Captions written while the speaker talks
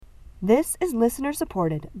This is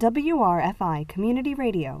listener-supported WRFI Community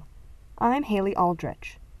Radio. I'm Haley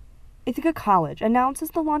Aldrich. Ithaca College announces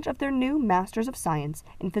the launch of their new Masters of Science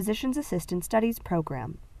in Physician's Assistant Studies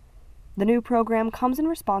program. The new program comes in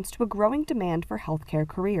response to a growing demand for healthcare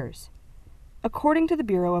careers. According to the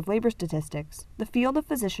Bureau of Labor Statistics, the field of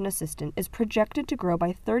physician assistant is projected to grow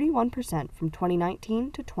by 31% from 2019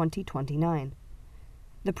 to 2029.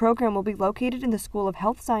 The program will be located in the School of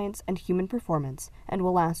Health Science and Human Performance and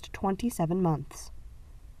will last 27 months.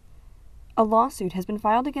 A lawsuit has been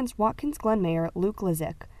filed against Watkins Glen Mayor Luke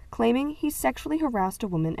Lizick, claiming he sexually harassed a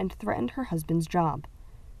woman and threatened her husband's job.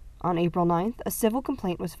 On April 9th, a civil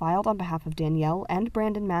complaint was filed on behalf of Danielle and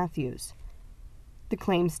Brandon Matthews. The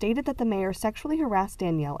claim stated that the mayor sexually harassed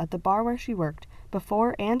Danielle at the bar where she worked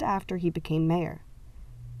before and after he became mayor.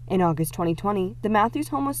 In August 2020, the Matthews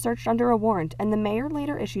home was searched under a warrant, and the mayor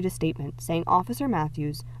later issued a statement saying Officer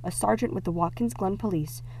Matthews, a sergeant with the Watkins Glen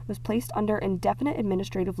Police, was placed under indefinite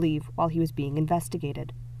administrative leave while he was being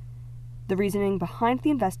investigated. The reasoning behind the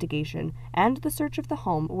investigation and the search of the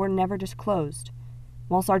home were never disclosed.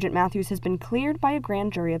 While Sergeant Matthews has been cleared by a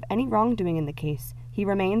grand jury of any wrongdoing in the case, he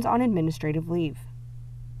remains on administrative leave.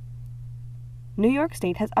 New York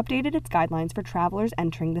State has updated its guidelines for travelers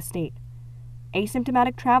entering the state.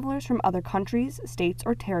 Asymptomatic travelers from other countries, states,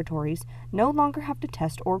 or territories no longer have to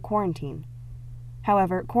test or quarantine.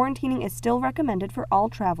 However, quarantining is still recommended for all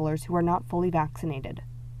travelers who are not fully vaccinated.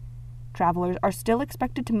 Travelers are still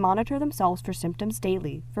expected to monitor themselves for symptoms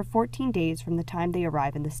daily for 14 days from the time they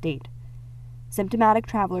arrive in the state. Symptomatic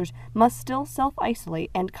travelers must still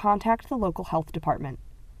self-isolate and contact the local health department.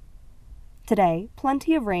 Today,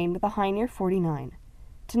 plenty of rain with a high near 49.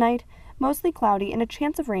 Tonight, mostly cloudy and a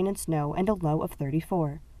chance of rain and snow and a low of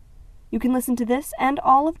 34. You can listen to this and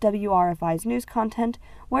all of WRFI's news content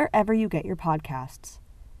wherever you get your podcasts.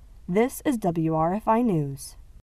 This is WRFI News.